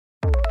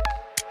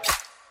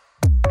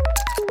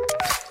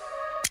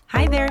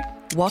there.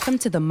 Welcome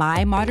to the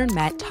My Modern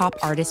Met Top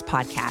Artist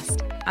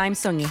podcast. I'm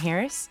Sonia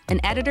Harris, an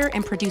editor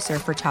and producer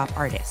for Top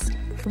Artist.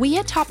 We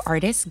at Top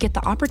Artist get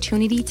the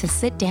opportunity to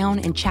sit down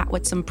and chat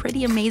with some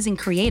pretty amazing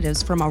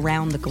creatives from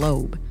around the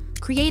globe.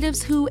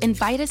 Creatives who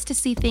invite us to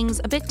see things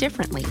a bit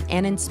differently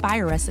and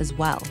inspire us as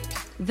well.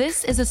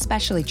 This is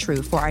especially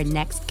true for our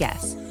next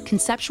guest,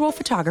 conceptual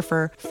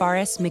photographer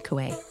Faris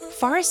Mikoue.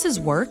 Faris's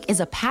work is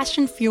a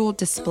passion-fueled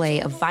display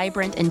of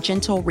vibrant and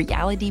gentle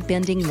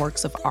reality-bending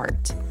works of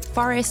art.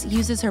 Faris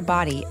uses her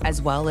body,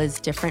 as well as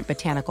different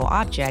botanical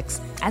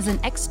objects, as an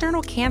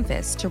external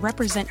canvas to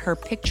represent her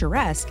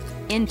picturesque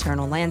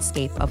internal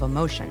landscape of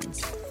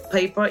emotions.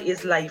 Paper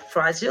is like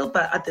fragile,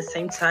 but at the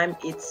same time,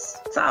 it's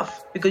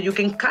tough because you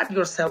can cut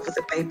yourself with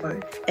the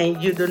paper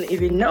and you don't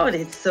even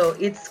notice. So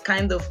it's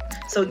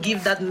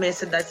give that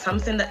message that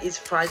something that is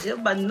fragile,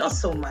 but not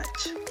so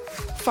much.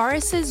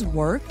 Faris's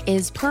work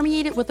is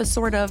permeated with a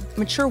sort of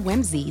mature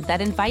whimsy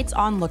that invites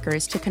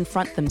onlookers to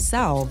confront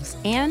themselves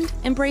and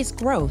embrace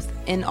growth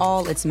in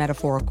all its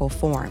metaphorical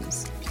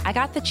forms. I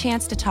got the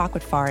chance to talk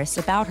with Faris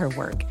about her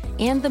work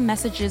and the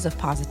messages of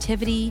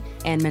positivity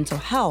and mental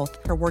health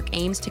her work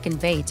aims to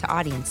convey to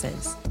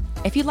audiences.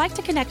 If you'd like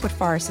to connect with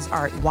Faris's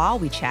art while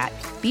we chat,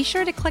 be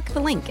sure to click the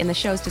link in the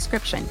show's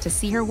description to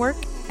see her work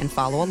and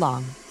follow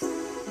along.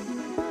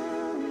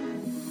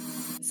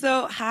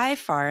 So, hi,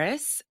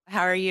 Faris.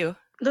 How are you?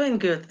 Doing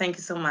good. Thank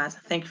you so much.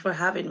 Thank you for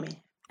having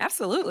me.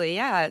 Absolutely,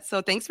 yeah.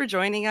 So thanks for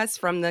joining us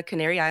from the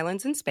Canary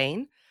Islands in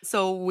Spain.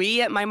 So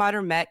we at My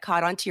Modern Met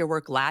caught on to your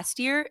work last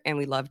year and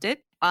we loved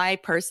it. I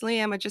personally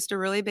am just a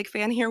really big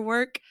fan of your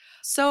work.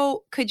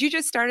 So could you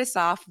just start us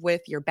off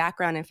with your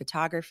background in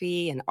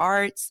photography and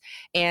arts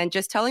and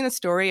just telling the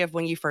story of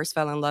when you first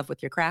fell in love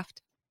with your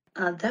craft?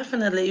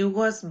 Definitely. It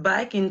was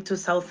back in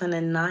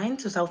 2009,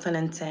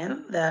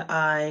 2010 that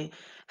I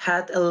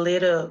had a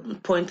little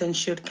point and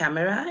shoot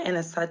camera and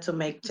I started to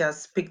make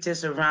just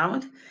pictures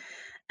around.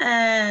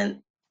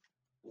 And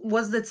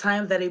was the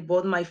time that I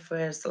bought my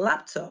first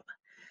laptop.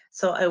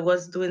 So I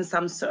was doing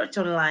some search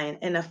online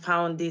and I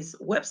found this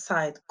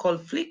website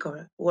called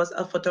Flickr. It was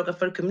a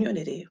photographer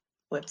community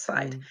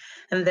website.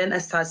 And then I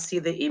started to see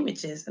the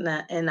images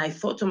and I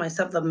thought to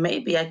myself that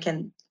maybe I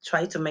can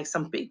try to make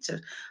some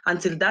pictures.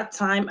 Until that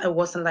time,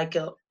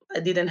 I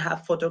didn't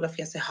have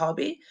photography as a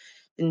hobby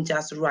in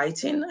just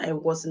writing. I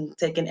wasn't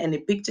taking any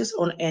pictures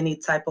on any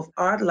type of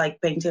art,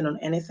 like painting on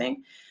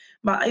anything.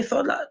 But I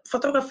thought that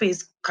photography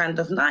is kind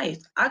of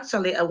nice.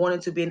 Actually, I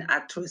wanted to be an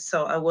actress,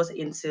 so I was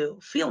into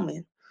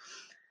filming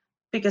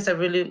because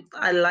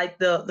I like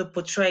the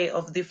portray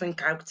of different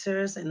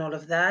characters and all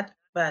of that.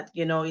 But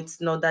it's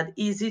not that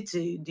easy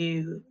to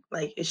do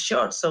like a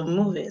shorts or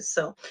movies.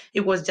 So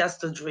it was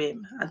just a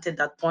dream. Until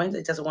that point,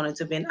 I just wanted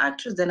to be an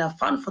actress. Then I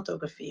found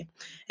photography,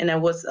 and I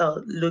was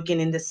looking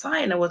in the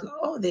sign. I was like,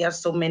 oh, there are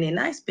so many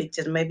nice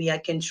pictures. Maybe I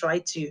can try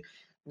to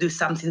do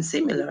something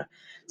similar.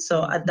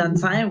 So at that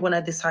time, when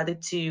I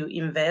decided to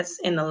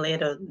invest in a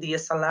little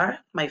DSLR,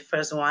 my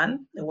first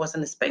one, it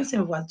wasn't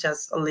expensive, it was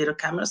just a little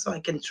camera so I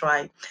can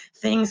try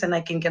things and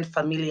I can get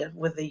familiar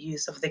with the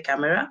use of the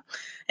camera.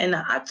 And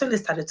I actually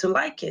started to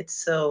like it.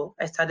 So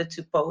I started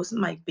to post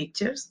my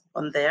pictures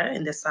on there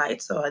in the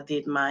site. So I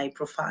did my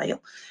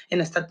profile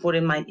and I started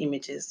putting my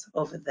images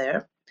over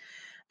there.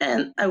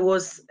 And I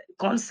was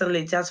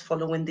constantly just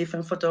following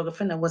different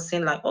photographers. And I was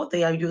seeing like, oh,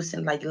 they are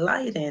using like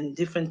light and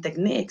different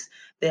techniques.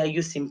 They are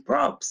using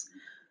props.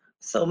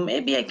 So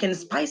maybe I can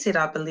spice it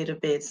up a little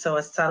bit. So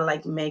I started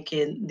like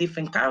making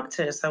different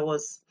characters. I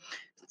was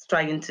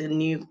trying to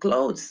new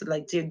clothes,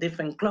 like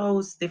different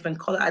clothes, different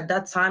color. At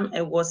that time,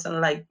 I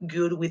wasn't like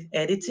good with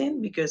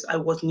editing because I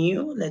was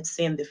new, let's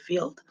say, in the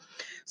field.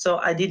 So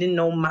I didn't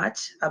know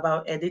much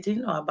about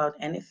editing or about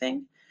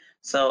anything.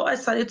 So I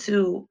started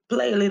to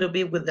play a little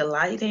bit with the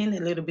lighting, a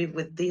little bit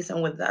with this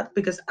and with that,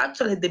 because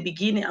actually at the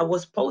beginning I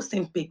was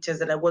posting pictures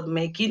that I was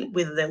making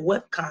with the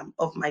webcam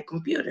of my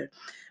computer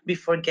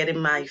before getting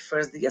my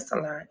first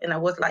DSLR. And I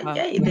was like, Wow.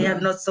 hey, they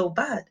are not so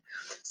bad.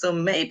 So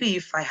maybe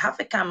if I have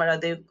a camera,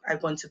 they are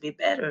going to be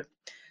better.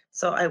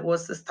 So I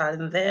was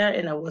starting there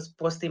and I was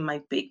posting my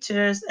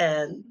pictures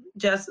and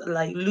just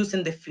like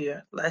losing the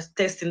fear, like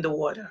testing the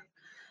water.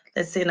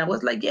 Let's say, and I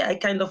was like, yeah, I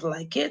kind of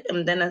like it.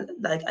 And then,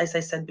 like as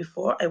I said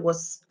before, I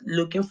was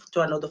looking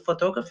to another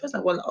photographers.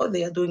 And well, oh,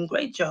 they are doing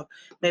great job.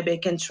 Maybe I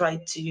can try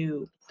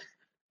to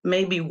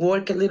maybe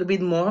work a little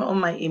bit more on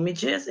my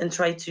images and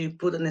try to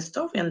put a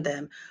story on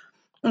them.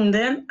 And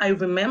then I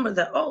remember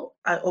that, oh,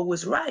 I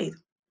always write.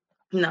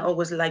 And I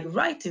always like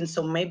writing.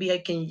 So maybe I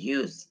can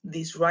use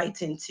this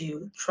writing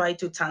to try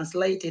to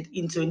translate it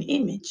into an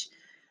image.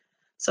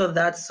 So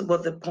that's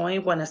what the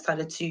point when I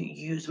started to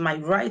use my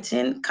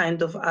writing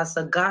kind of as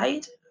a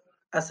guide,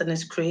 as a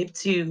script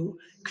to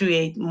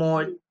create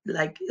more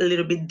like a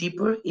little bit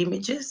deeper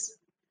images.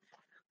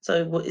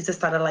 So it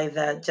started like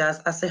that,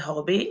 just as a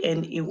hobby,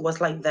 and it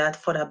was like that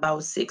for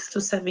about 6 to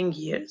 7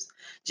 years,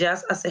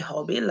 just as a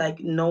hobby,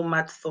 like no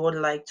much thought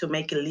like to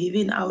make a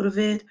living out of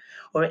it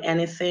or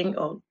anything,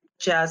 or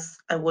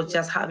I was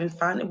just having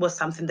fun. It was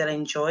something that I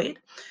enjoyed.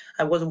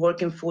 I was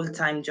working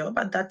full-time job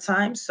at that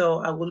time, so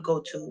I would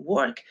go to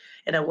work,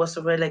 and I was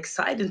really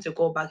excited to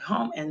go back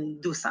home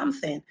and do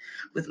something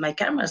with my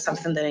camera,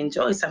 something that I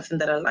enjoy, something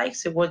that I like.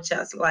 So it was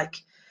just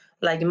like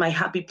my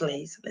happy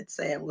place. Let's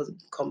say I would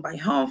come back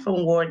home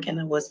from work, and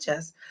I was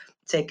just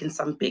taking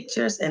some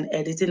pictures and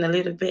editing a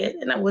little bit,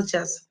 and I was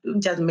just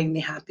made me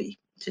happy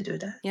to do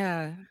that.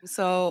 Yeah.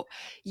 So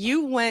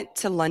you went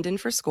to London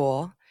for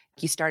school.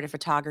 You started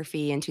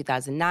photography in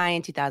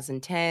 2009,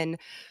 2010.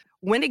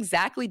 When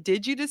exactly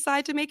did you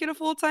decide to make it a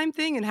full-time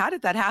thing, and how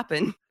did that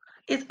happen?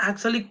 It's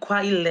actually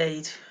quite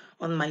late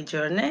on my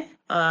journey.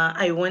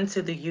 I went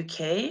to the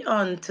UK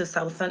on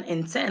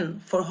 2010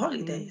 for Mm.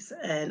 holidays,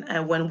 and I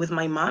went with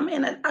my mom.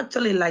 And I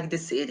actually like the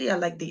city. I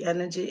like the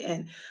energy,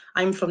 and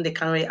I'm from the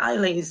Canary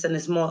Island. It's a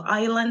small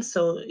island,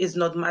 so it's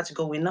not much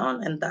going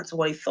on. And that's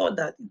why I thought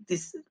that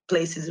this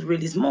place is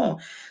really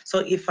small. So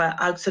if I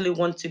actually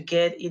want to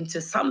get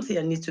into something,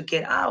 I need to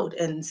get out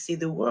and see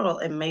the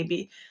world, and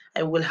maybe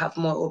I will have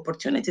more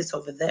opportunities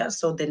over there.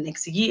 So the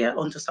next year,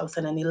 on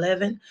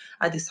 2011,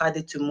 I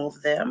decided to move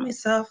there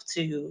myself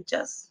to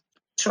just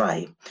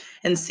try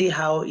and see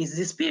how is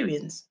the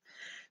experience.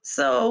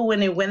 So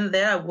when I went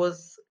there, I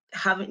was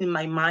having in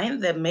my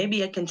mind that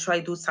maybe I can try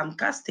do some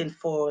casting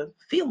for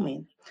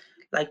filming,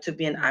 like to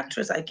be an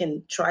actress. I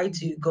can try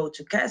to go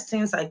to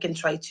castings. I can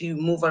try to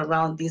move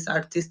around this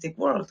artistic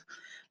world.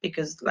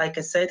 Because, like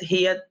I said,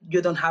 here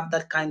you don't have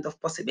that kind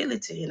of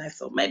possibility. And I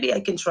thought maybe I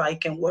can try, I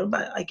can work,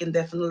 but I can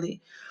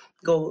definitely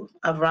go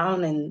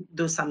around and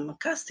do some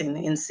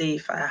casting and see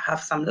if I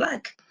have some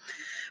luck.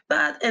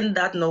 But and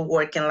that not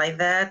working like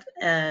that,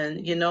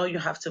 and you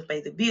have to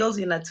pay the bills,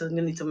 you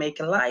need to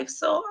make a life.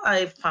 So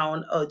I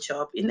found a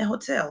job in a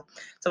hotel.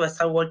 So I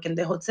started working in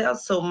the hotel.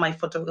 So my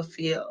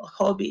photography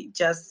hobby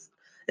just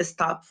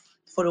stopped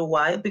for a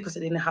while because I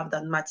didn't have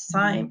that much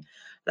time.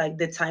 Like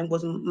the time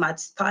was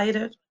much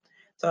tighter,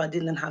 so I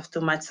didn't have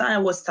too much time. I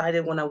was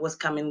tired when I was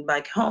coming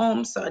back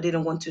home, so I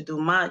didn't want to do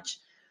much.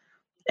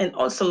 And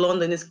also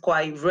London is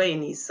quite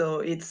rainy, so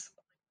it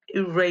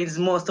rains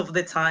most of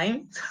the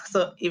time.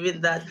 So even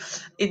that,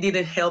 it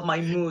didn't help my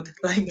mood,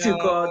 like to No.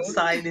 go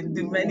outside and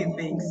do many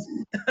things.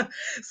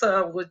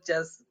 So I would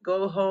just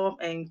go home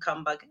and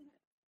come back,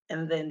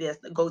 and then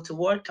just go to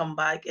work, come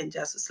back, and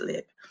just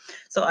sleep.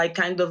 So I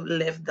kind of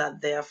left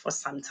that there for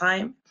some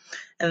time.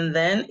 And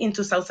then in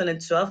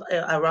 2012,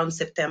 around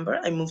September,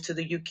 I moved to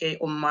the UK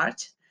on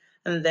March.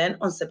 And then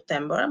on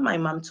September, my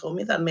mom told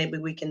me that maybe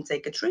we can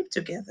take a trip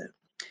together,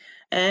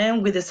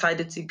 and we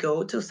decided to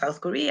go to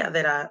South Korea.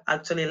 That I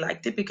actually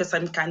liked it because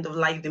I'm kind of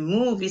like the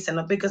movies, and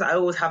not because I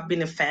always have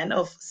been a fan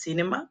of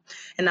cinema,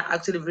 and I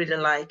actually really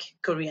like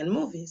Korean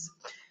movies.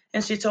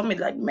 And she told me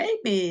like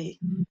maybe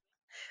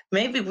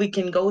we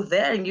can go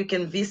there and you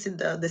can visit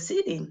the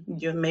city.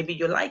 Maybe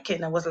you like it.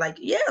 And I was like,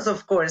 yes,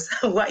 of course.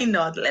 Why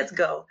not? Let's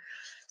go.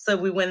 So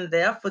we went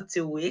there for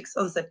 2 weeks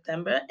on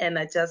September, and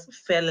I just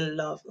fell in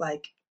love.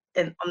 Like,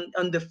 and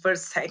on the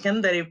first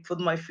second that I put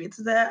my feet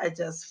there, I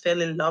just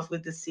fell in love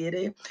with the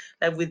city,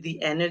 like with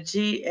the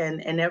energy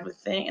and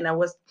everything. And I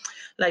was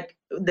like,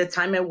 the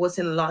time I was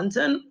in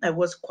London, I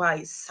was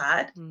quite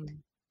sad. Mm.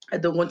 I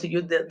don't want to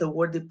use the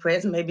word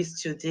depressed, maybe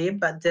it's too deep,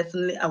 but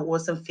definitely I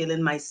wasn't feeling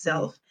Mm.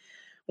 myself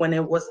when I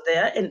was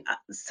there. And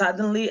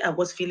suddenly I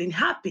was feeling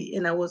happy.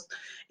 And I was,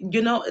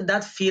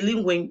 that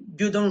feeling when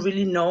you don't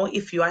really know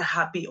if you are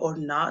happy or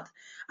not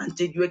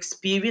until you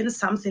experience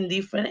something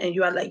different and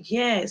you are like,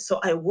 yeah. So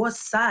I was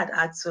sad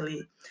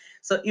actually.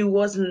 So it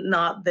was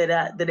not that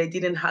I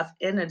didn't have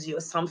energy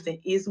or something.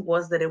 It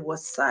was that I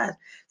was sad.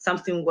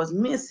 Something was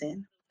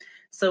missing.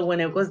 So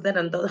when I was Mm. there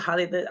on that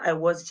holiday, I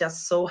was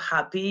just so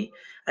happy.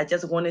 I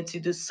just wanted to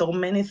do so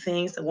many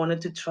things. I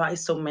wanted to try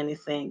so many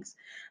things.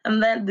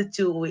 And then the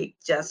 2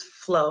 weeks just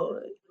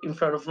flew in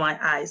front of my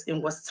eyes. It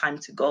was time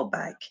to go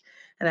back.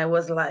 And I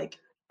was like,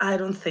 I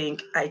don't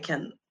think I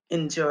can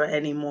endure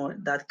anymore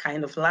that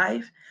kind of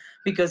life,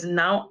 because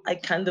now I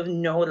kind of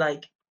know,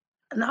 like,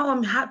 now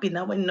I'm happy.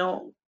 Now I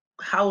know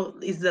how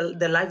is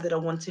the life that I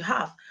want to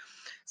have.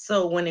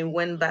 So when I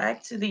went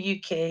back to the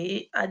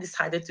UK, I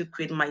decided to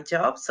quit my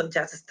job. So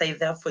just stay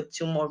there for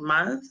 2 more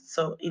months.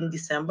 So in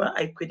December,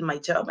 I quit my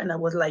job, and I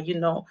was like,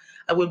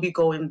 I will be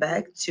going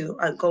back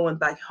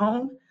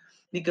home,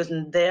 because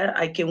there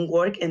I can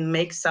work and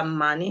make some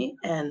money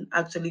and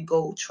actually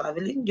go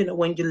traveling.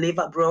 When you live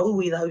abroad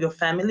without your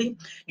family,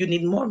 you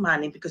need more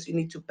money because you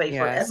need to pay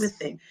for Yes.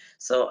 everything.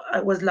 So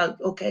I was like,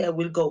 okay, I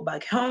will go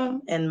back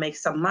home and make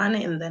some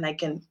money, and then I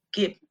can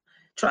keep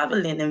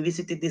traveling and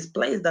visiting this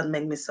place that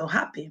made me so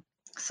happy.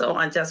 So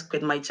I just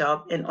quit my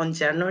job, and on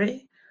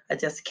January, I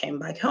just came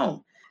back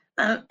home.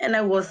 And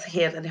I was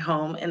here at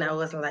home, and I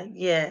was like,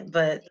 yeah,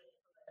 but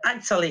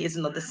actually it's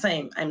not the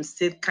same. I'm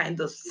still kind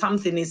of,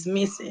 something is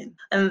missing.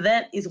 And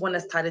that is when I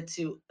started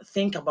to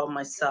think about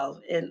myself.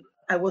 And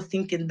I was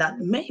thinking that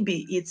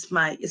maybe it's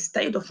my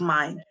state of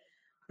mind.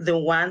 the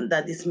one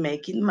that is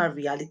making my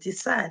reality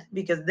sad,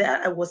 because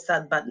there I was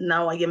sad, but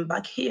now I am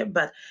back here.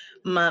 But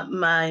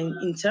my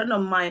internal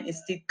mind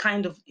is still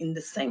kind of in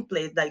the same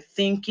place, like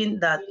thinking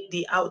that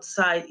the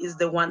outside is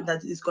the one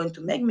that is going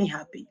to make me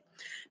happy,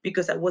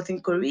 because I was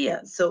in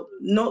Korea. So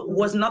no,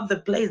 was not the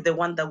place the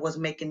one that was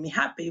making me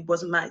happy. It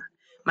was my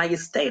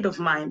state of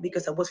mind,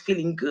 because I was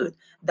feeling good.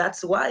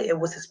 That's why I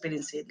was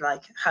experiencing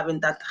like having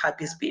that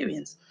happy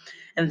experience.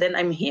 And then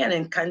I'm here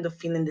and kind of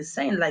feeling the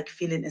same, like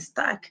feeling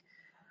stuck.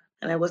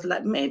 And I was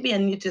like, maybe I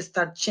need to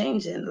start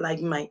changing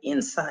like my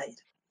inside,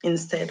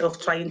 instead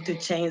of trying to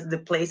change the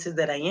places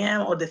that I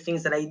am or the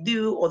things that I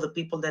do or the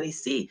people that I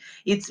see.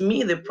 It's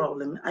me the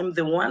problem. I'm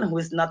the one who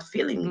is not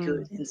feeling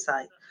good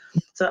inside.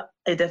 So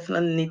I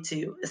definitely need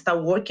to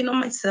start working on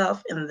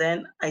myself, and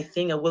then I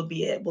think I will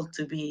be able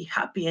to be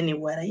happy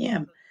anywhere I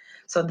am.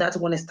 So that's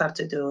when I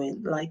started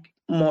doing like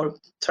more,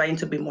 trying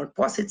to be more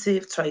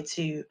positive, try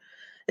to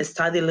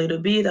study a little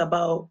bit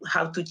about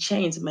how to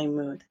change my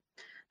mood,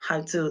 how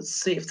to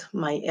shift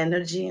my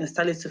energy, and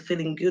started to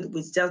feeling good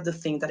with just the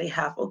things that I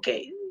have.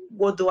 Okay,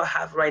 what do I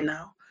have right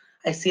now?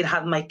 I still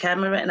have my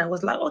camera, and I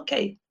was like,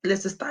 okay,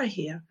 let's start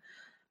here.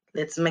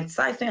 Let's make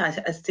something.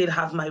 I still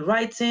have my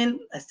writing.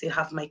 I still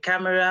have my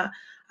camera.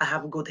 I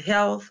have good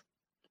health.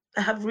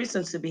 I have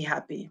reasons to be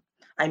happy.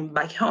 I'm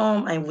back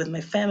home. I'm with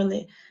my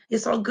family.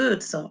 It's all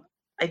good. So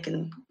I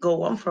can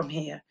go on from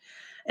here.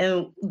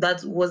 And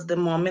that was the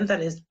moment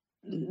that I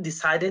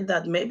decided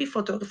that maybe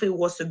photography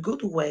was a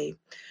good way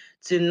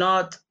to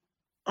not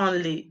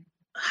only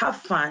have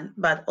fun,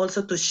 but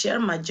also to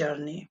share my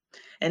journey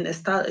and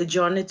start a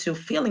journey to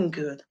feeling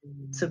good,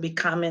 to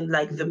becoming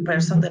like the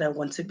person that I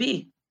want to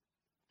be.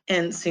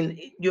 And since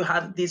you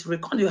have this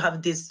record, you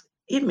have this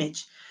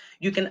image,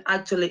 you can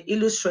actually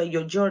illustrate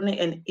your journey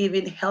and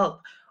even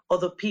help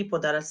other people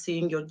that are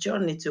seeing your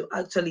journey to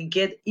actually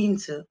get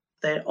into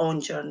their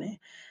own journey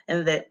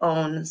and their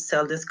own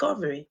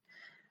self-discovery.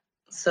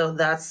 So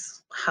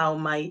that's how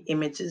my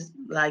images,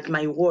 like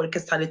my work,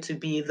 started to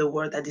be the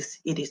work that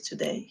it is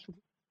today.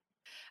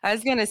 I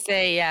was gonna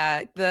say,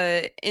 yeah,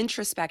 the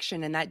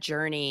introspection and that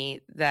journey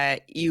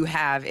that you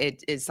have,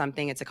 it is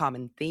something, it's a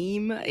common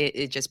theme.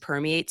 It just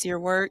permeates your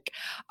work.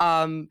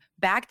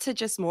 Back to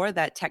just more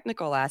that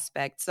technical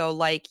aspect. So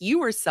like you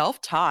were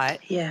self-taught,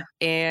 Yeah.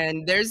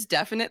 and there's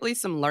definitely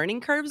some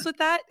learning curves with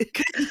that.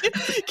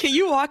 Can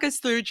you walk us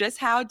through just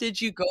how did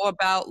you go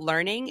about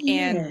learning?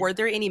 And Yeah. were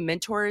there any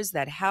mentors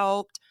that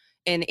helped,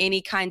 in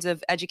any kinds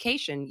of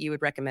education you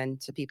would recommend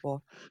to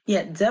people?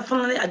 Yeah,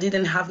 definitely. I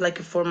didn't have like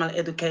a formal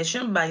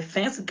education, but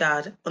thanks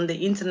God, on the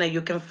internet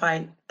you can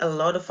find a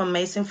lot of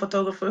amazing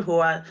photographers who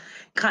are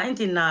kind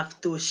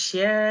enough to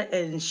share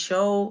and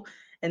show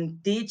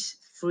and teach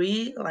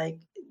free. Like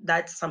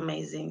that's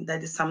amazing.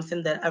 That is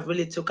something that I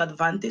really took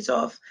advantage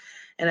of.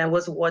 And I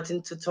was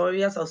watching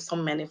tutorials of so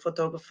many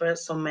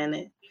photographers, so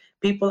many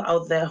people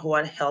out there who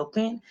are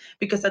helping.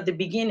 Because at the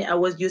beginning I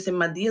was using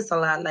my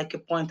DSLR like a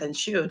point and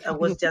shoot. I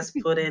was just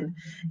putting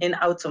in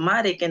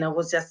automatic and I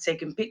was just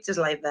taking pictures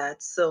like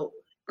that. So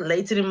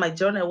later in my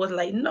journey, I was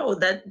like, no,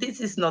 that this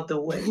is not the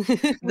way.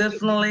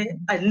 Definitely,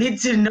 I need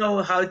to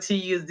know how to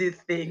use this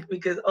thing,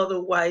 because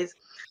otherwise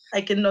I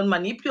cannot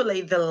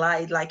manipulate the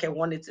light like I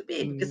want it to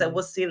be. Because I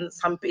was seeing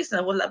some pieces and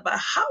I was like, but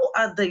how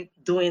are they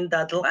doing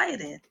that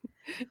lighting?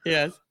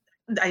 Yes.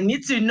 I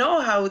need to know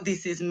how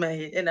this is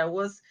made. And I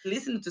was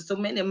listening to so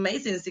many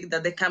amazing things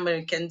that the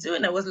camera can do.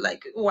 And I was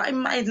like, why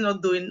am I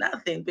not doing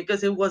nothing?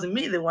 Because it was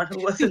me, the one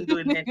who wasn't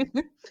doing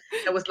anything.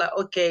 I was like,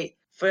 okay,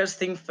 first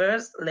thing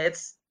first,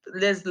 let's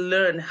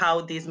learn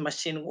how this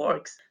machine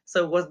works.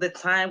 So it was the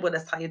time when I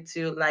started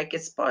to like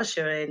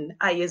exposure and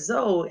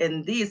ISO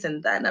and this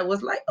and that. And I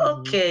was like,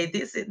 okay,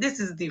 this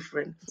is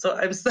different. So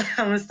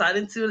I'm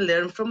starting to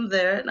learn from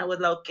there. And I was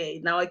like,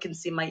 okay, now I can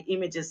see my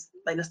images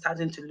like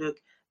starting to look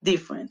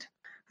different.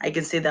 I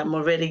can see that I'm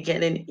already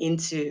getting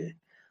into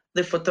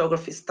the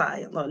photography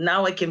style.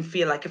 Now I can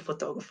feel like a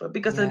photographer,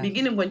 because at the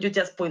beginning when you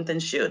just point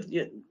and shoot,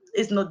 you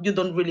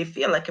don't really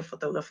feel like a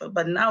photographer.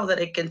 But now that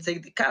I can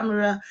take the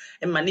camera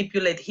and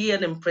manipulate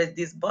here and press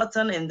this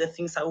button and the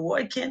things are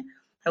working,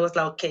 I was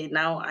like, okay,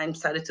 now I'm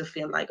starting to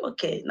feel like,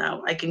 okay,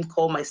 now I can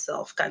call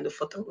myself kind of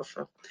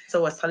photographer.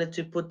 So I started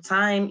to put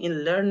time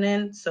in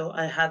learning. So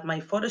I had my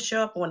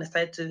Photoshop when I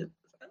started to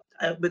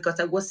because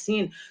I was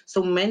seeing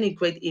so many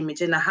great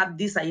images and I had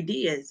these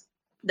ideas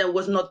that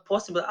was not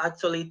possible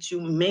actually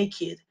to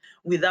make it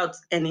without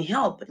any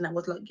help. And I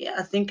was like, yeah,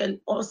 I think I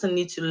also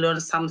need to learn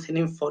something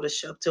in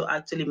Photoshop to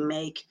actually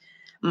make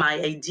my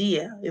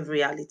idea a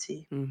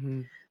reality.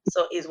 Mm-hmm.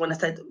 So it's when I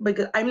started,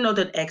 because I'm not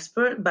an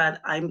expert, but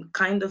I'm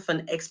kind of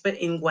an expert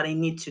in what I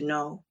need to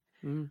know.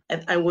 And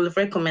I will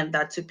recommend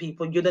that to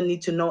people. You don't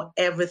need to know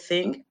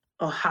everything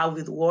or how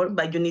it works,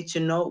 but you need to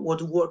know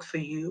what works for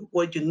you,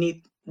 what you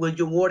need, what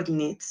your work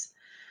needs.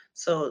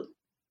 So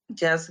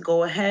just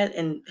go ahead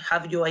and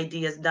have your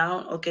ideas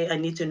down. Okay, I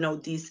need to know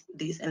this,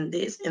 and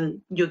this,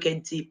 and you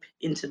get deep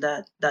into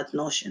that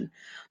notion.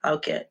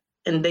 Okay,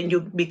 and then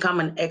you become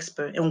an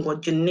expert in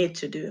what you need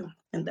to do,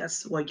 and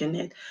that's what you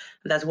need.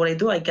 That's what I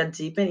do. I get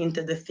deep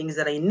into the things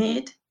that I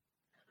need,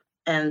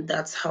 And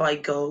that's how I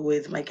go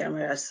with my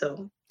camera.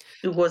 So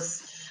it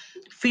was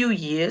few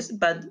years,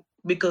 but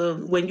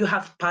because when you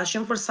have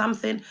passion for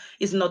something,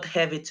 it's not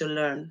heavy to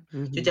learn.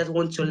 You Hmm. just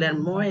want to learn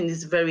more, and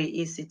it's very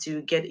easy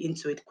to get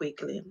into it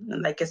quickly.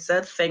 And like I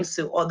said, thanks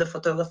to all the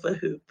photographers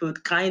who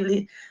put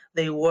kindly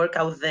they work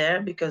out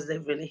there because they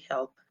really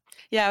help.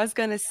 Yeah, I was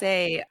gonna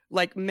say,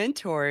 like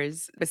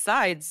mentors,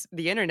 besides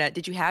the internet,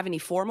 did you have any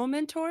formal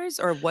mentors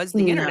or was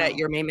the internet No,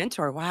 your main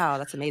mentor? Wow,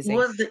 that's amazing.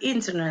 was the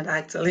internet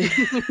actually.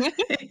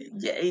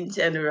 Yeah, in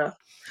general.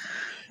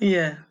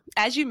 Yeah,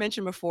 As you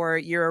mentioned before,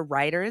 you're a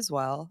writer as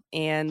well,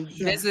 and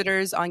yeah,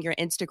 visitors on your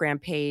Instagram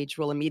page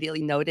will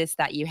immediately notice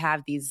that you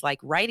have these like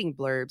writing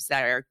blurbs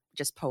that are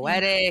just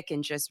yeah, poetic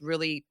and just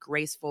really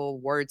graceful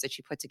words that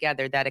you put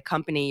together that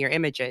accompany your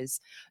images.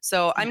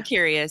 So I'm yeah.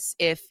 curious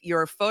if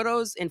your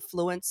photos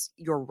influence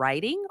your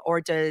writing or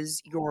does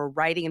your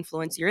writing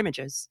influence your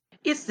images?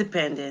 It's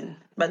dependent,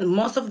 but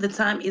most of the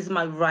time is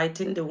my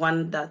writing the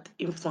one that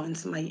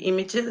influence my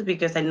images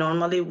because I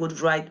normally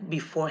would write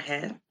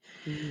beforehand.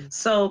 Mhm.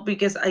 So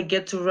because I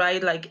get to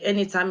write like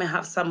anytime I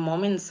have some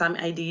moment, some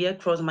idea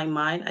cross my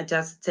mind, I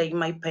just take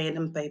my pen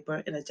and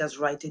paper and I just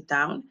write it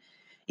down.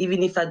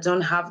 Even if I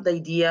don't have the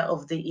idea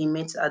of the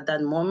image at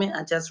that moment,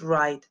 I just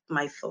write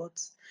my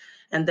thoughts.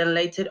 And then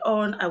later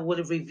on, I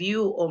will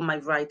review all my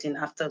writing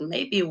after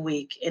maybe a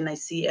week and I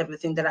see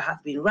everything that I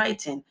have been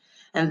writing.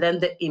 And then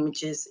the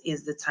images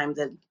is the time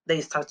that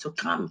they start to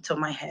come to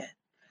my head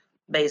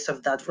based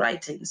of that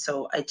writing.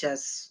 So I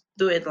just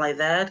do it like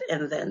that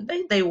and then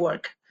they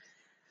work.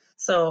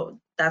 So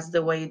that's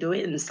the way you do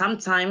it. And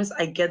sometimes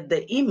I get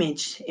the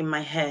image in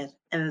my head,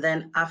 and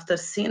then after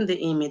seeing the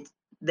image,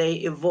 they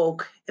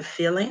evoke a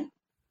feeling,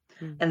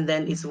 Mm. and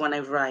then it's when I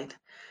write.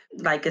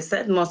 Like I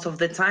said, most of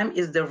the time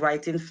is the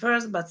writing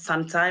first, but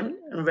sometimes,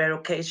 in rare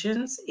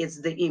occasions,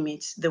 it's the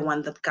image, the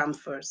one that comes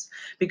first.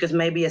 Because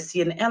maybe I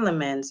see an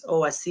element,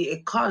 or I see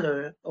a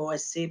color, or I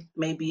see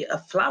maybe a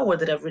flower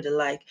that I really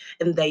like,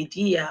 and the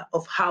idea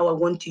of how I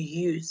want to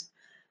use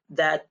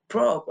that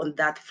prop on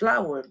that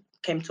flower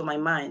came to my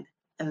mind.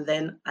 And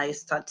then I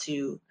start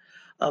to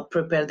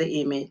prepare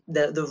the image,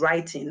 the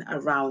writing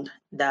around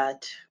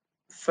that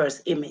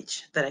first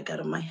image that I got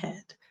in my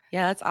head.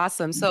 Yeah, that's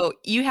awesome. So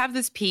you have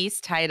this piece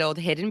titled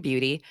Hidden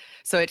Beauty.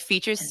 So it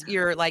features Yeah.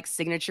 your like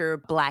signature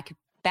black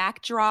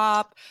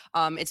backdrop.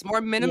 It's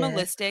more Yeah.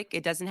 minimalistic.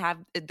 It doesn't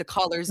have the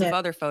colors of Yeah.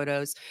 other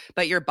photos,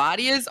 but your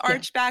body is Yeah.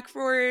 arched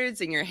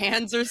backwards and your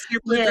hands are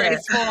super Yeah.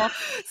 graceful.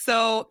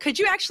 So could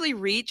you actually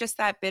read just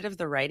that bit of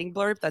the writing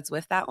blurb that's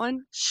with that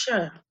one?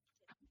 Sure.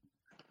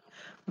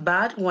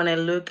 But when I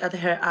looked at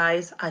her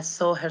eyes, I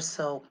saw her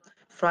so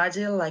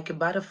fragile like a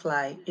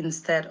butterfly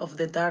instead of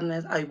the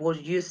darkness I was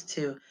used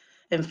to.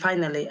 And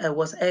finally, I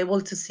was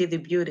able to see the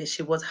beauty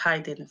she was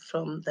hiding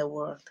from the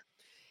world.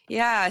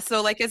 Yeah,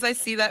 so, like, as I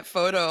see that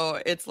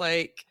photo, it's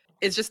like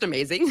it's just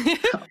amazing.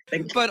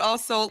 Thank you. But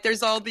also,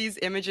 there's all these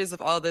images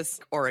of all this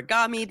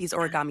origami, these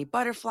origami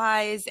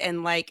butterflies,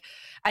 and, like,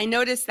 I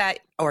noticed that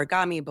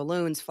origami,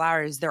 balloons,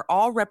 flowers, they're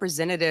all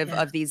representative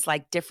Yeah. of these,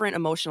 like, different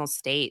emotional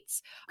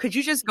states. Could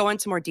you just go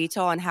into more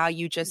detail on how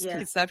you just Yeah.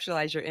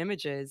 conceptualize your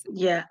images?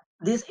 Yeah.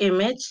 This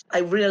image, I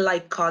really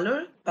like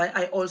color, but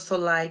I also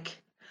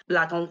like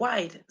black and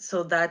white.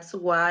 So that's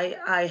why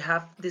I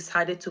have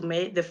decided to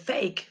make the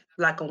fake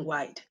black and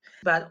white.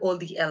 But all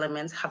the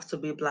elements have to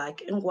be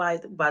black and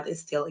white, but it's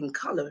still in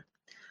color,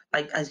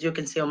 like as you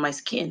can see on my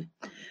skin.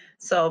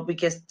 So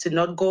because to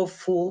not go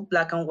full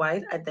black and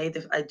white, I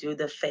do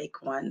the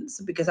fake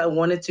ones because I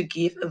wanted to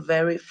give a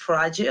very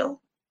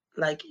fragile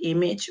like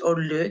image or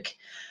look.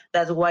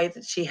 That's why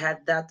she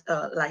had that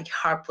like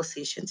hard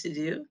position to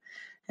do.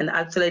 And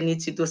actually, I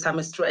need to do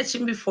some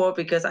stretching before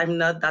because I'm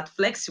not that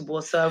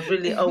flexible. So I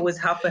really always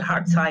have a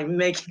hard time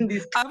making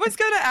this. I was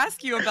gonna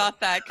ask you about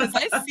that because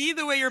I see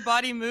the way your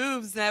body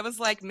moves, and I was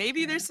like,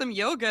 maybe there's some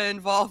yoga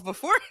involved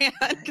beforehand.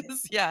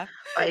 Because yeah,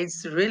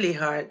 It's really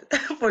hard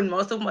for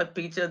most of my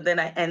pictures. Then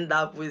I end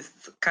up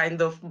with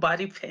kind of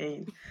body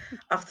pain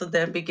after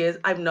them because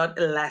I'm not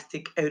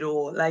elastic at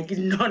all, like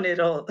none at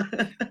all.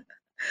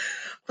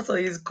 So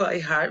it's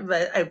quite hard,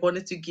 but I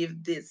wanted to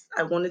give this,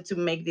 I wanted to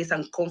make this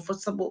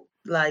uncomfortable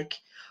like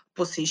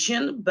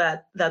position,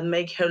 but that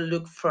make her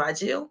look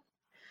fragile.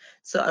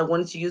 So I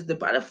wanted to use the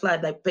butterfly,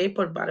 like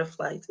paper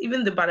butterflies.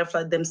 Even the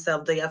butterfly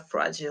themselves, they are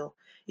fragile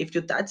if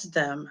you touch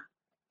them.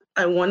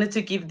 I wanted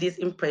to give this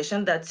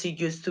impression that she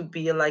used to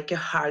be like a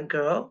hard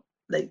girl.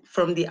 Like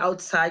from the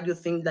outside, you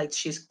think like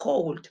she's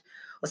cold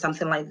or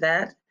something like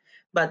that,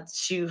 but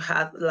she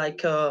had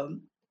like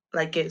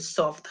a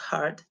soft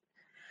heart.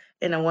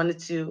 And I wanted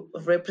to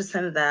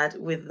represent that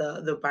with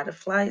the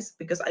butterflies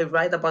because I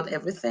write about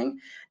everything,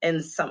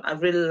 and some I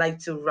really like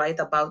to write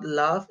about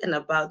love and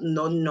about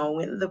not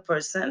knowing the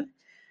person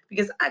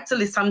because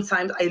actually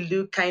sometimes I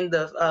look kind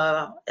of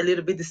a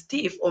little bit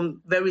stiff or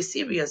very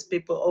serious.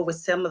 People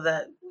always tell me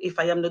that if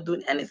I am not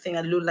doing anything,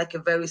 I look like a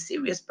very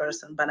serious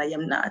person, but I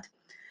am not.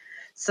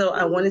 So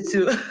I wanted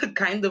to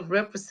kind of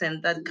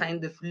represent that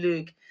kind of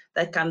look,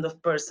 that kind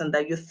of person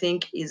that you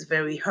think is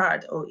very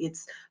hard or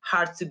it's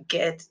hard to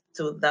get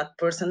to that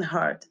person's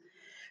heart.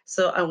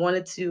 So I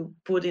wanted to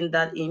put in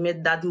that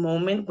image, that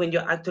moment when you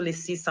actually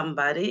see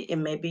somebody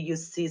and maybe you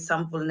see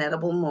some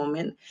vulnerable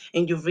moment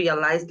and you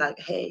realize that,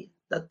 hey,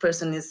 that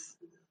person is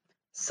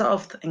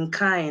soft and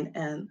kind,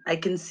 and I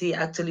can see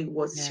actually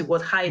what she Yeah.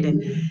 was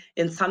hiding.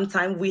 And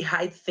sometimes we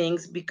hide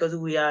things because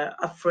we are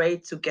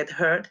afraid to get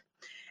hurt,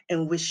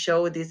 and we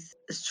show this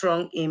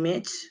strong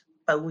image,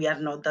 but we are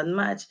not that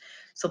much.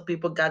 So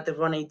people got the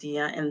wrong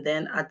idea, and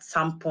then at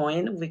some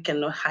point we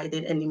cannot hide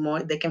it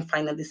anymore. They can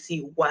finally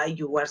see why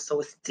you were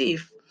so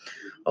stiff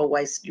or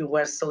why you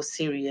were so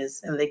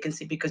serious, and they can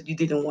see because you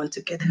didn't want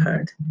to get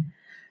hurt.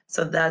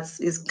 So that's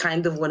is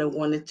kind of what I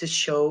wanted to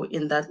show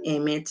in that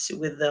image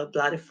with the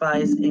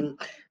bloodifies and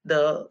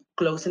the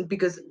closing,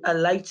 because I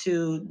like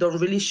to don't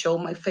really show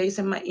my face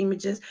in my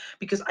images,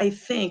 because I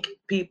think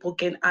people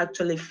can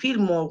actually feel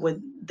more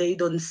when they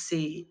don't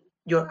see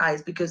your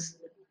eyes, because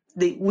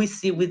we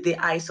see with the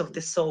eyes of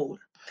the soul,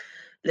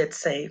 let's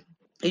say.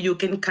 You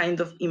can kind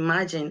of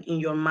imagine in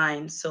your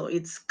mind. So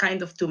it's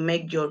kind of to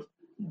make your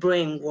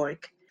brain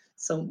work.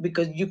 So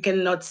because you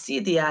cannot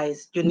see the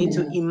eyes, you need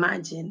to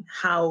imagine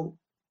how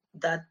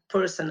that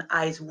person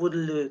eyes would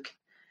look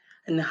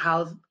and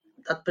how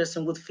that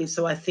person would feel.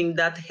 So I think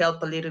that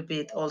helped a little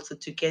bit also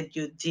to get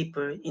you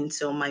deeper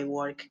into my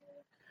work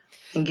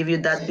and give you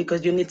that,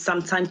 because you need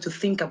some time to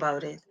think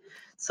about it.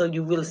 So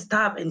you will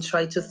stop and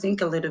try to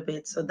think a little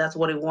bit. So that's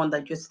what I want,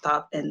 that you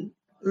stop and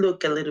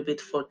look a little bit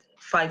for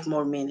 5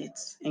 more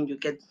minutes and you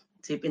get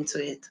deep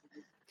into it.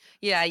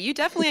 Yeah, you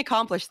definitely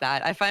accomplished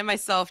that. I find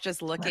myself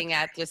just looking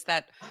at just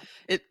that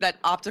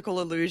optical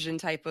illusion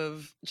type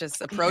of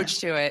just approach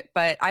to it.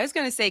 But I was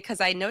going to say, because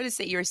I noticed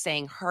that you were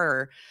saying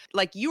her,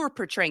 like you were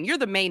portraying, you're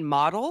the main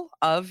model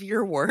of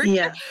your work,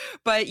 Yeah.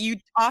 but you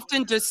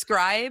often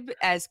describe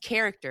as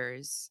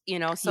characters,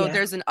 so Yeah.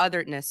 there's an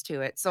otherness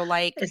to it. So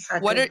like,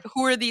 Exactly.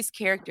 who are these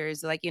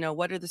characters? Like,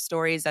 what are the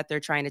stories that they're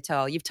trying to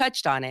tell? You've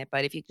touched on it,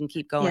 but if you can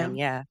keep going,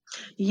 yeah.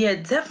 Yeah,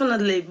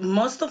 definitely.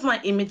 Most of my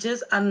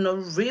images are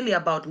not really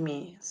about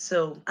me.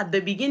 So at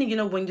the beginning,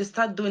 when you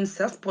start doing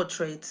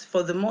self-portraits,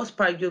 for the most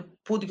part, you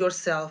put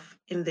yourself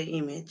in the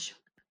image.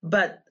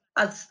 But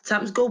as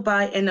times go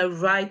by and I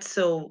write,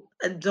 so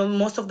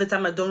most of the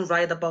time I don't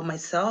write about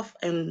myself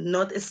and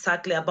not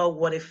exactly about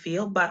what I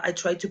feel, but I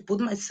try to put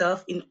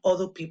myself in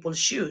other people's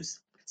shoes.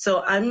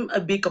 So I'm a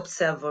big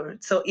observer.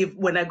 So if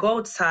when I go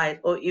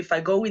outside or if I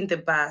go in the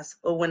bus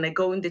or when I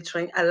go in the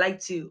train, I like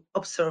to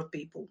observe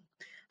people,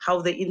 how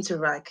they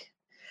interact,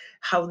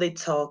 how they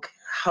talk,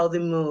 how they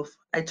move.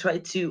 I try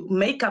to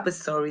make up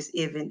stories.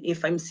 Even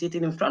if I'm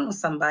sitting in front of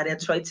somebody, I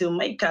try to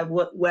make up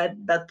where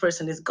that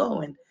person is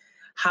going.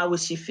 How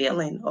is she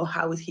feeling or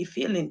how is he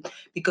feeling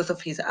because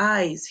of his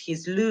eyes,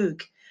 his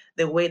look,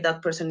 the way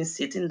that person is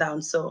sitting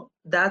down. So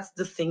that's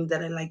the thing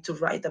that I like to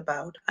write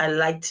about. I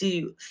like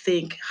to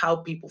think how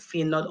people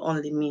feel, not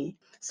only me.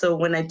 So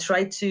when I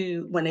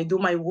do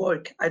my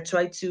work, I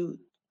try to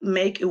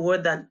make a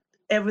word that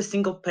every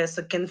single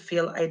person can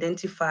feel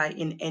identified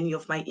in any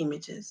of my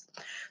images.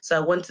 So I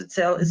want to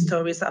tell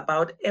stories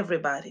about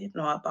everybody,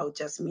 not about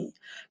just me.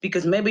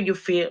 Because maybe you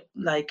feel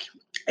like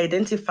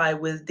identify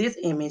with this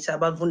image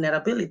about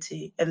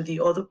vulnerability and the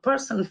other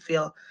person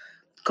feel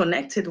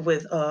connected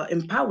with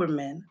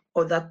empowerment,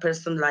 or that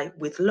person like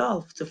with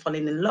love, to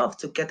falling in love,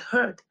 to get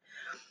hurt.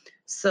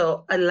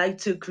 So I like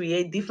to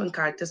create different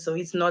characters. So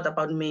it's not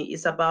about me,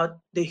 it's about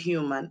the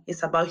human,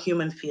 it's about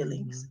human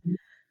feelings.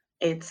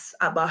 It's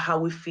about how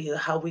we feel,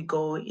 how we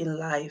go in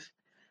life.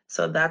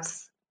 So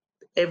that's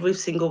every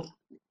single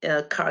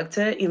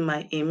character in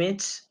my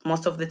image.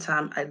 Most of the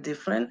time are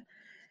different.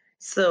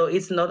 So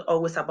it's not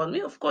always about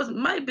me. Of course,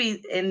 might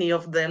be any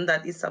of them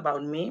that is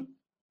about me,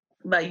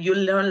 but you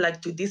learn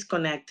like to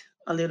disconnect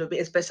a little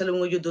bit, especially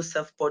when you do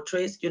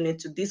self-portraits. You need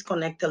to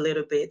disconnect a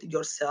little bit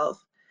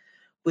yourself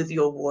with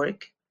your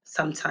work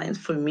sometimes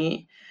for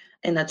me.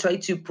 And I try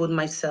to put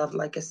myself,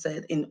 like I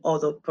said, in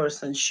other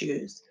person's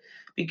shoes,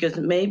 because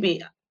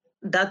maybe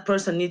that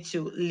person needs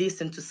to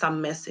listen to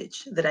some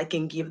message that I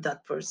can give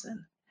that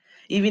person.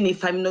 Even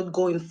if I'm not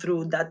going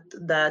through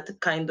that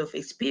kind of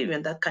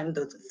experience, that kind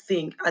of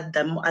thing at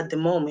the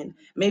moment,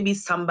 maybe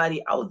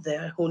somebody out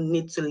there who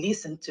needs to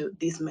listen to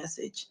this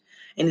message,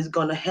 and it's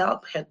gonna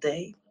help her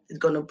day. It's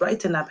gonna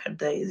brighten up her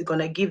day. It's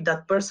gonna give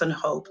that person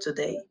hope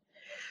today.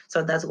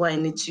 So that's why I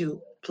need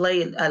to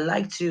play. I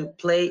like to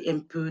play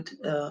and put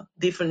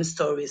different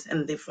stories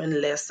and different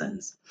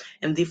lessons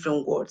and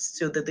different words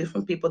to the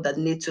different people that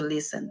need to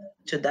listen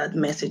to that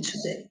message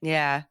today.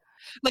 Yeah.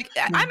 Like,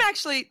 I'm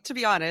actually, to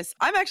be honest,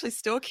 I'm actually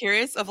still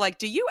curious of like,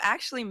 do you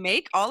actually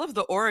make all of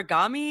the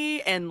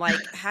origami and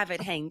like have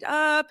it hanged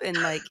up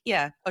and like,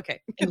 yeah,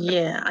 okay.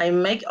 Yeah, I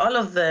make all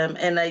of them,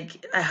 and I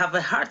have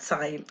a hard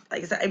time.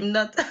 Like I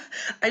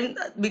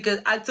said, because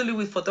actually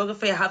with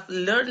photography I have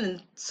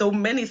learned so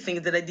many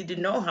things that I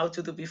didn't know how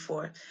to do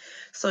before.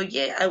 So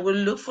yeah, I will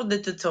look for the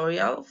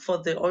tutorial for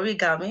the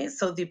origami.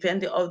 So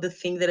depending on the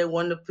thing that I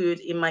want to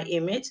put in my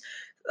image,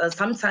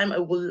 sometime I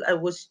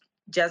will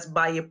just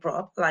buy a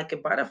prop like a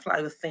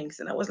butterfly with things,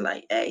 and I was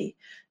like, hey,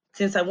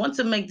 since I want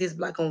to make this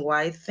black and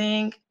white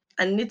thing,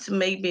 I need to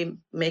maybe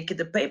make it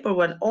the paper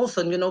one.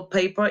 Also,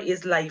 paper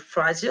is like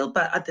fragile,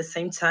 but at the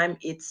same time,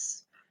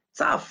 it's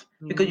tough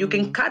because you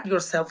can Mm, cut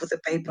yourself with the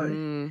paper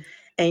mm,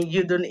 and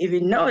you don't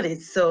even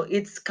notice. So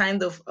it's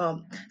kind of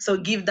so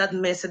give that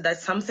message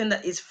that something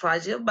that is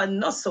fragile, but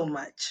not so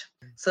much.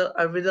 So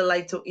I really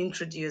like to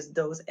introduce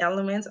those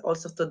elements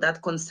also to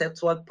that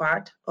conceptual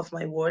part of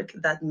my work,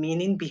 that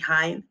meaning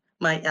behind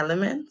my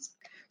elements.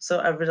 So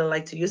I really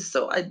like to use.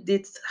 So I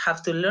did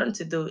have to learn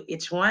to do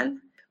each one,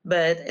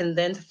 but and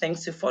then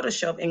thanks to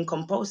Photoshop and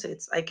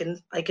composites, I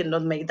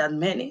cannot make that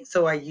many,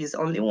 so I use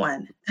only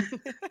one.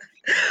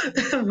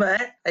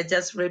 But I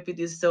just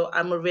reproduce. So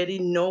I'm already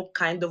know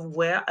kind of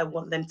where I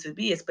want them to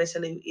be,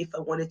 especially if I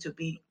want it to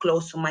be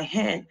close to my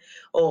hand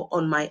or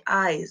on my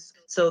eyes.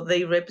 So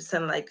they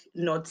represent like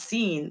not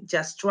seeing,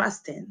 just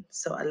trusting.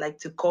 So I like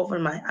to cover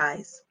my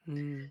eyes.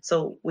 mm.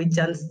 So we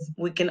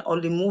can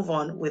only move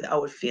on with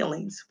our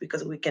feelings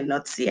because we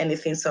cannot see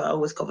anything. So I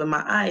always cover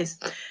my eyes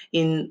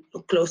in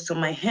close to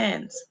my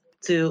hands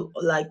to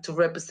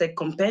represent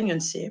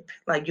companionship,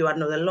 like you are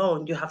not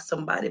alone, you have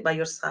somebody by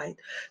your side.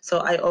 So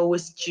I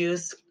always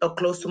choose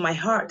close to my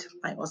heart.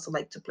 I also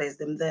like to place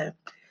them there.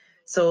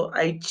 So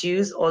I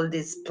choose all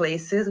these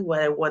places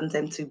where I want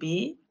them to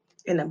be,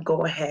 and I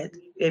go ahead.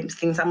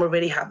 Since I'm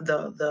already have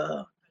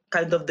the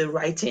kind of the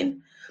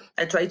writing,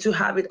 I try to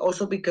have it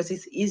also because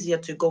it's easier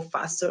to go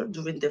faster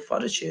during the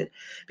photo shoot.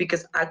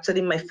 Because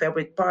actually, my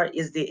favorite part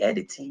is the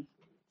editing.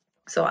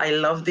 So I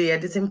love the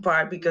editing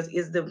part because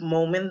it's the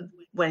moment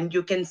when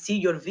you can see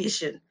your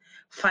vision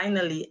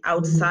finally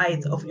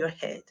outside of your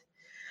head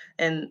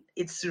and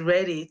it's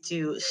ready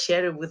to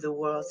share it with the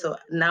world. So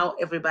now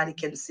everybody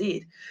can see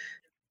it.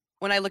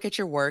 When I look at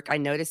your work, I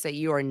notice that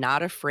you are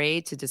not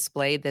afraid to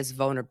display this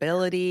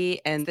vulnerability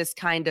and this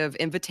kind of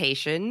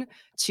invitation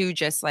to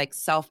just like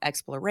self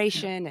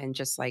exploration and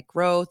just like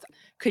growth.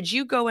 Could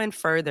you go in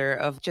further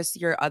of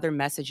just your other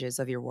messages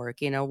of your work?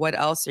 What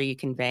else are you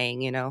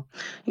conveying?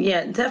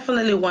 Yeah,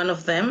 definitely one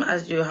of them,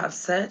 as you have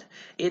said.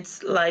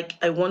 It's like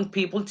I want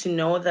people to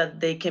know that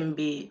they can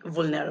be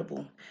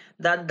vulnerable.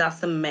 That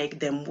doesn't make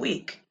them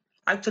weak.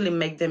 Actually,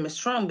 make them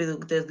strong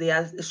because they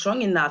are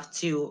strong enough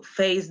to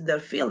face their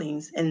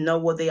feelings and know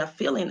what they are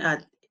feeling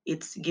at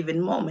its given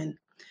moment.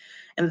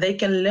 And they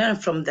can learn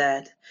from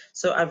that.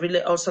 So I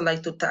really also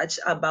like to touch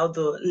about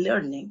the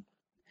learning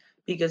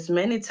because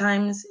many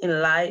times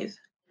in life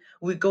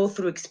we go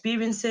through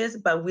experiences,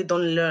 but we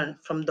don't learn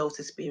from those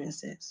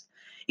experiences.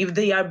 If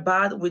they are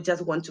bad, we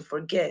just want to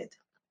forget.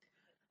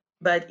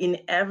 But in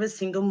every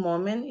single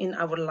moment in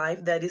our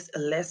life, there is a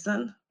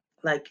lesson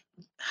like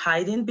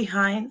hiding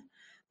behind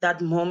that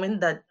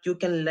moment that you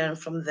can learn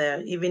from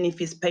there, even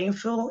if it's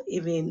painful,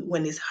 even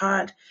when it's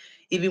hard,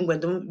 even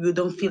when you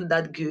don't feel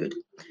that good.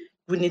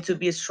 We need to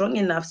be strong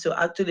enough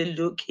to actually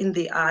look in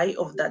the eye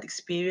of that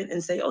experience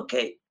and say,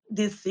 okay,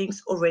 these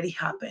things already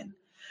happened.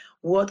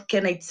 What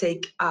can I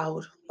take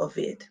out of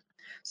it?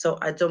 So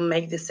I don't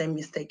make the same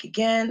mistake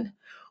again,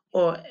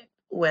 or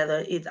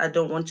whether I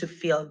don't want to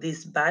feel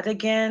this bad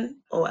again,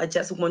 or I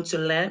just want to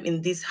learn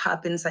and this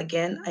happens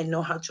again, I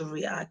know how to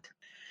react.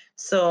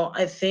 So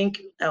I think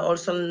I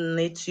also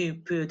need to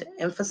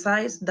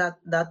emphasize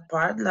that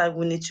part, like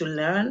we need to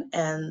learn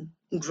and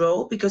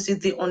grow because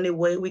it's the only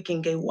way we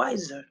can get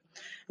wiser.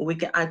 We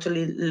can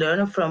actually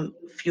learn from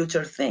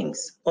future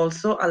things.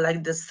 Also, I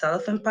like the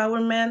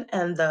self-empowerment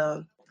and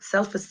the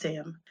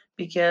self-esteem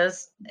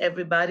because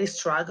everybody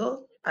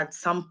struggle at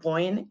some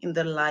point in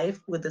their life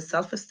with the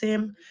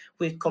self-esteem.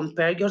 We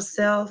compare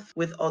yourself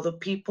with other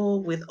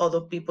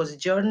people's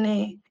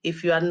journey.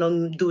 If you are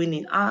not doing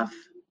enough,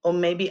 or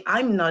maybe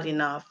I'm not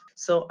enough.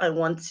 So I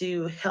want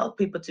to help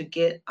people to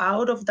get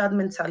out of that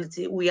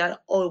mentality. We are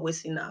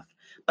always enough,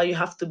 but you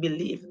have to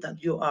believe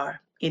that you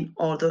are in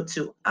order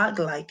to act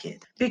like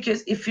it.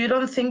 Because if you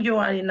don't think you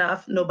are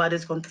enough,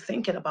 nobody's going to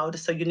think it about it.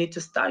 So you need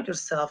to start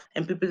yourself,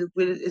 and people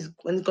is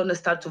going to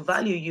start to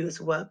value you as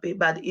well.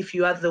 But if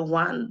you are the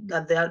one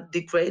that they are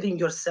degrading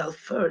yourself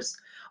first,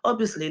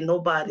 obviously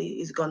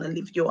nobody is going to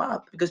lift you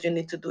up because you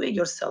need to do it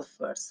yourself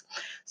first.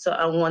 So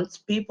I want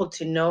people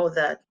to know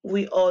that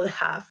we all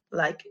have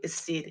like a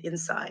seed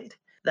inside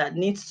that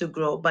needs to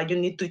grow, but you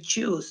need to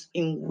choose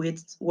in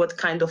which what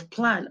kind of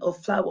plant or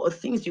flower or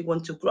things you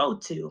want to grow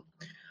to.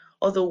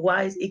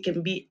 Otherwise, it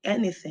can be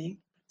anything.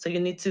 So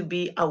you need to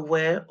be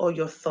aware of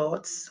your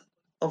thoughts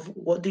of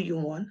what do you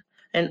want.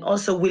 And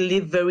also we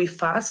live very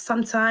fast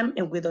sometimes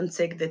and we don't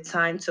take the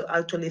time to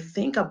actually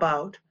think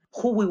about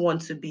who we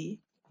want to be.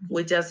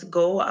 We just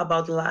go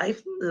about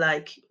life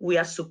like we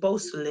are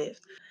supposed to live.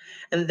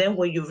 And then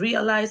when you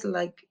realize,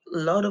 like a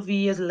lot of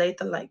years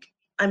later, like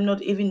I'm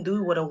not even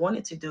doing what I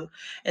wanted to do.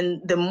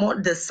 And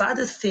the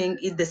saddest thing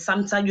is that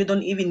sometimes you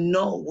don't even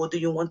know what do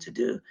you want to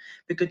do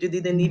because you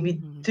didn't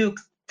even took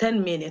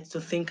 10 minutes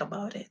to think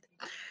about it.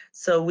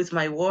 So with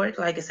my work,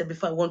 like I said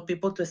before, I want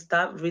people to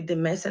stop, read the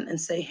message and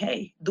say,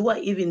 hey, do I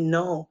even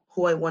know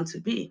who I want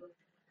to be?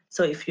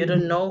 So if you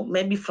don't know,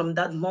 maybe from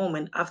that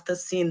moment, after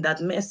seeing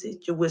that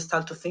message, you will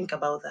start to think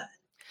about that.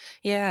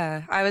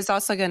 Yeah, I was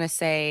also going to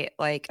say,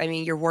 like, I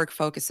mean, your work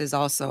focuses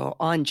also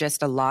on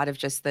just a lot of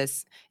just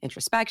this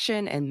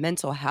introspection and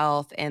mental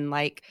health. And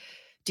like,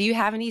 do you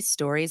have any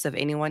stories of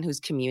anyone who's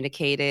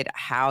communicated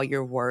how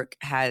your work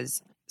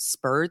has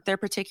spurred their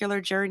particular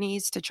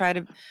journeys to try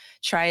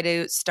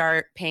to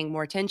start paying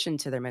more attention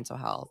to their mental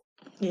health?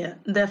 Yeah,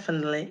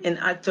 definitely. And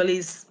actually,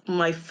 it's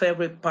my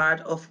favorite part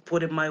of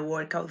putting my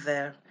work out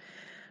there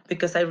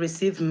because I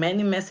receive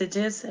many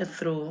messages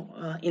through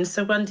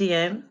Instagram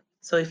DM.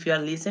 So if you are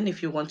listening,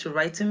 if you want to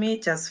write to me,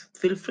 just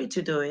feel free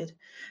to do it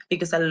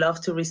because I love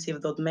to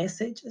receive those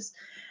messages.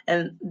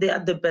 And they are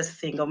the best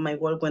thing of my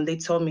work when they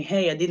told me,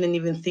 hey, I didn't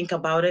even think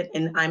about it.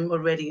 And I'm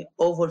already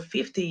over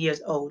 50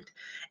 years old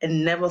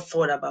and never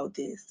thought about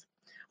this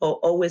or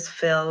always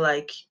felt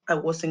like I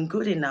wasn't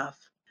good enough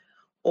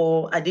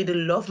or I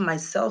didn't love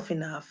myself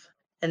enough.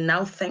 And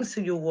now, thanks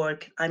to your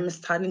work, I'm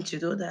starting to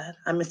do that.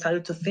 I'm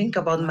starting to think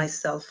about Wow.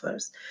 myself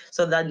first.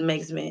 So that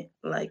makes me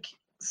like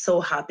so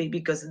happy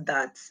because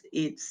that's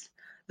it's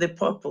the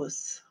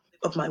purpose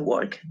of my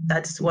work.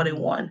 That's what I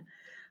want.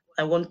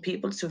 I want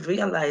people to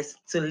realize,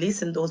 to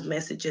listen those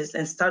messages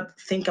and start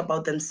think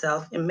about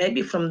themselves, and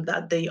maybe from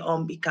that day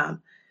on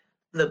become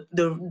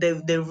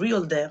the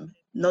real them,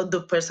 not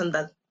the person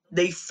that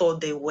they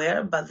thought they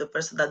were, but the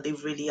person that they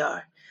really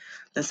are.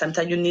 And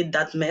sometimes you need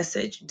that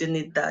message, you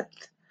need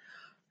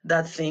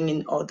that thing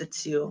in order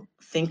to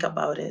think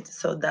about it.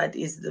 So that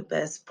is the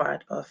best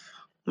part of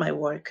my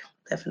work,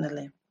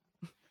 definitely.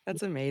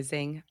 That's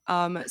amazing.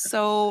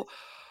 So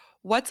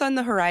what's on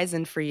the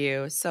horizon for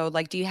you? So,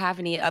 like, do you have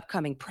any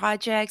upcoming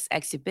projects,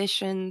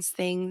 exhibitions,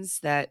 things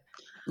that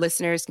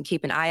listeners can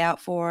keep an eye out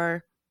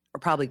for or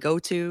probably go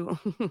to?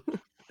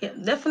 Yeah,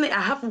 definitely.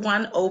 I have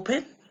one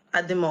open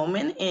at the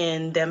moment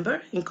in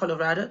Denver, in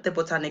Colorado, the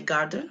Botanic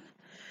Garden.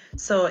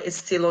 So it's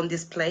still on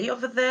display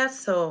over there.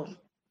 So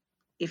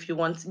if you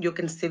want, you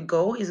can still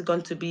go. It's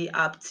going to be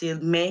up till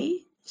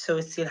May, so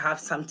we still have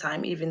some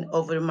time, even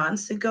over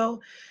months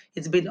ago.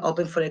 It's been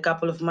open for a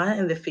couple of months,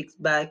 and the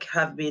feedback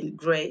have been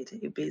great.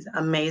 It is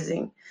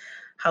amazing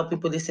how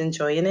people is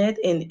enjoying it,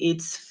 and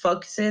it's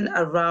focusing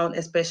around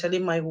especially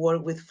my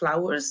work with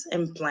flowers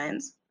and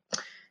plants,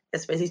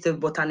 especially the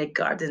botanic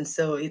garden.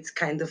 So it's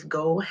kind of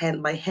go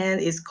hand by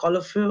hand. It's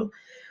colorful,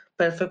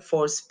 perfect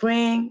for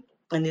spring,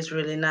 and it's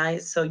really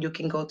nice. So you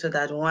can go to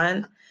that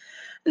one.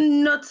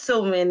 Not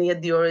so many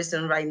at the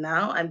horizon right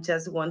now. I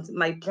just want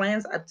my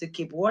plans are to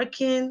keep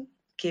working,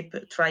 keep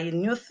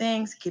trying new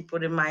things, keep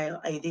putting my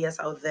ideas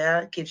out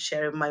there, keep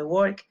sharing my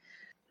work.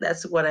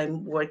 That's what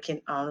I'm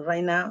working on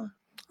right now.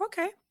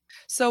 Okay.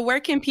 So,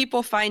 where can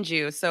people find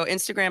you? So,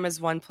 Instagram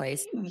is one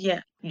place. Yeah,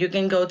 you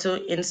can go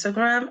to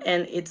Instagram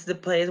and it's the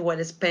place where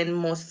I spend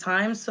most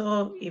time.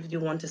 So if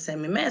you want to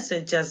send me a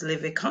message, just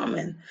leave a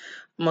comment.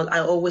 I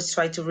always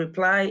try to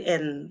reply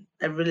and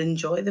I really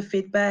enjoy the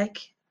feedback.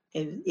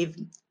 If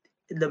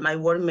my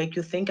work make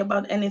you think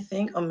about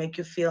anything or make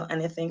you feel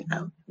anything,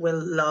 I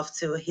will love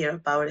to hear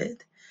about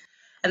it.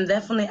 And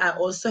definitely, I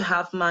also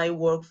have my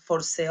work for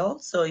sale.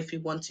 So if you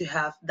want to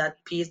have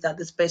that piece, that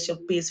special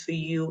piece for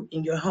you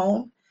in your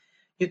home,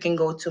 you can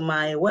go to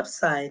my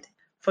website.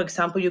 For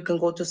example, you can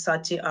go to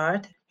Sachi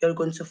Art. You're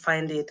going to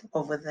find it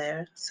over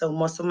there. So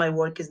most of my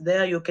work is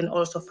there. You can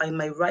also find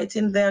my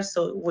writing there.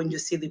 So when you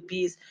see the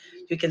piece,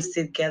 you can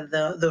still get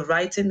the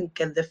writing,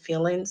 get the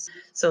feelings.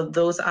 So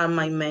those are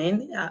my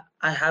main.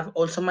 I have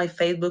also my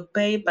Facebook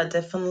page, but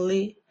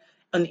definitely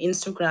on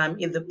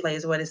Instagram is the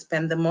place where I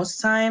spend the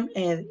most time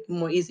and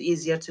more is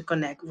easier to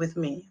connect with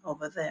me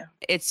over there.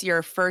 It's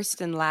your first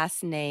and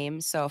last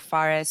name. So,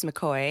 Fares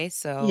McCoy.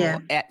 Yeah,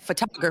 So, at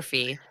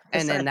photography.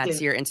 And then that's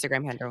exactly. your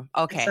Instagram handle.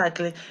 Okay.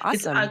 Exactly.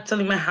 It's Awesome.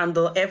 actually my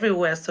handle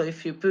everywhere. So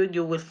if you put,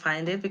 you will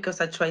find it because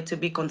I try to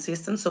be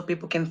consistent so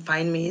people can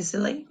find me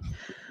easily.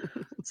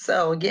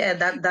 So yeah,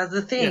 that's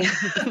the thing.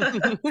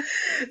 Yeah.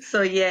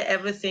 So yeah,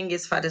 everything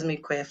is Fathers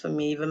Mikwe for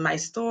me. Even my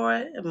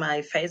store,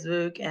 my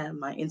Facebook, and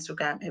my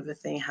Instagram,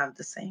 everything have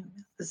the same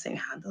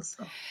handle.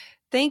 So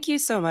Thank you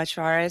so much,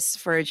 Faris,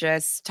 for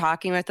just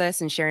talking with us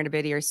and sharing a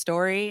bit of your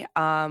story.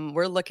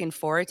 We're looking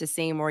forward to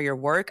seeing more of your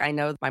work. I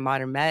know My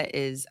Modern Met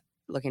is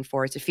looking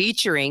forward to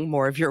featuring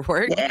more of your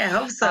work. yeah, I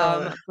hope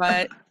so.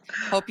 But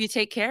hope you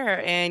take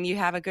care and you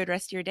have a good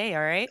rest of your day,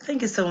 all right?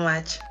 Thank you so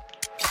much.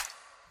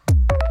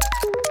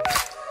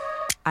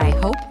 I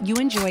hope you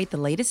enjoyed the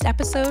latest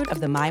episode of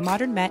the My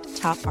Modern Met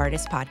Top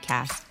Artist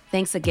podcast.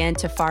 Thanks again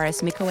to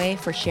Fares Mikowe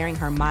for sharing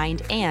her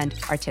mind and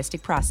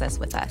artistic process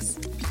with us.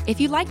 If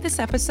you like this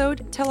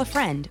episode, tell a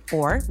friend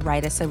or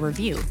write us a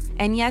review.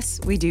 And yes,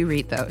 we do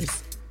read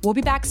those. We'll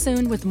be back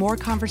soon with more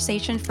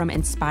conversation from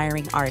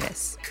inspiring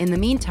artists. In the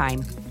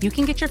meantime, you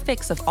can get your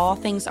fix of all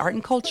things art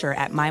and culture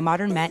at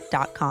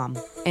mymodernmet.com.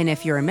 And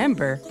if you're a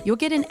member, you'll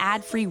get an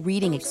ad-free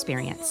reading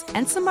experience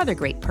and some other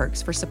great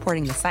perks for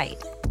supporting the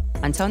site.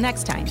 Until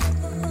next time.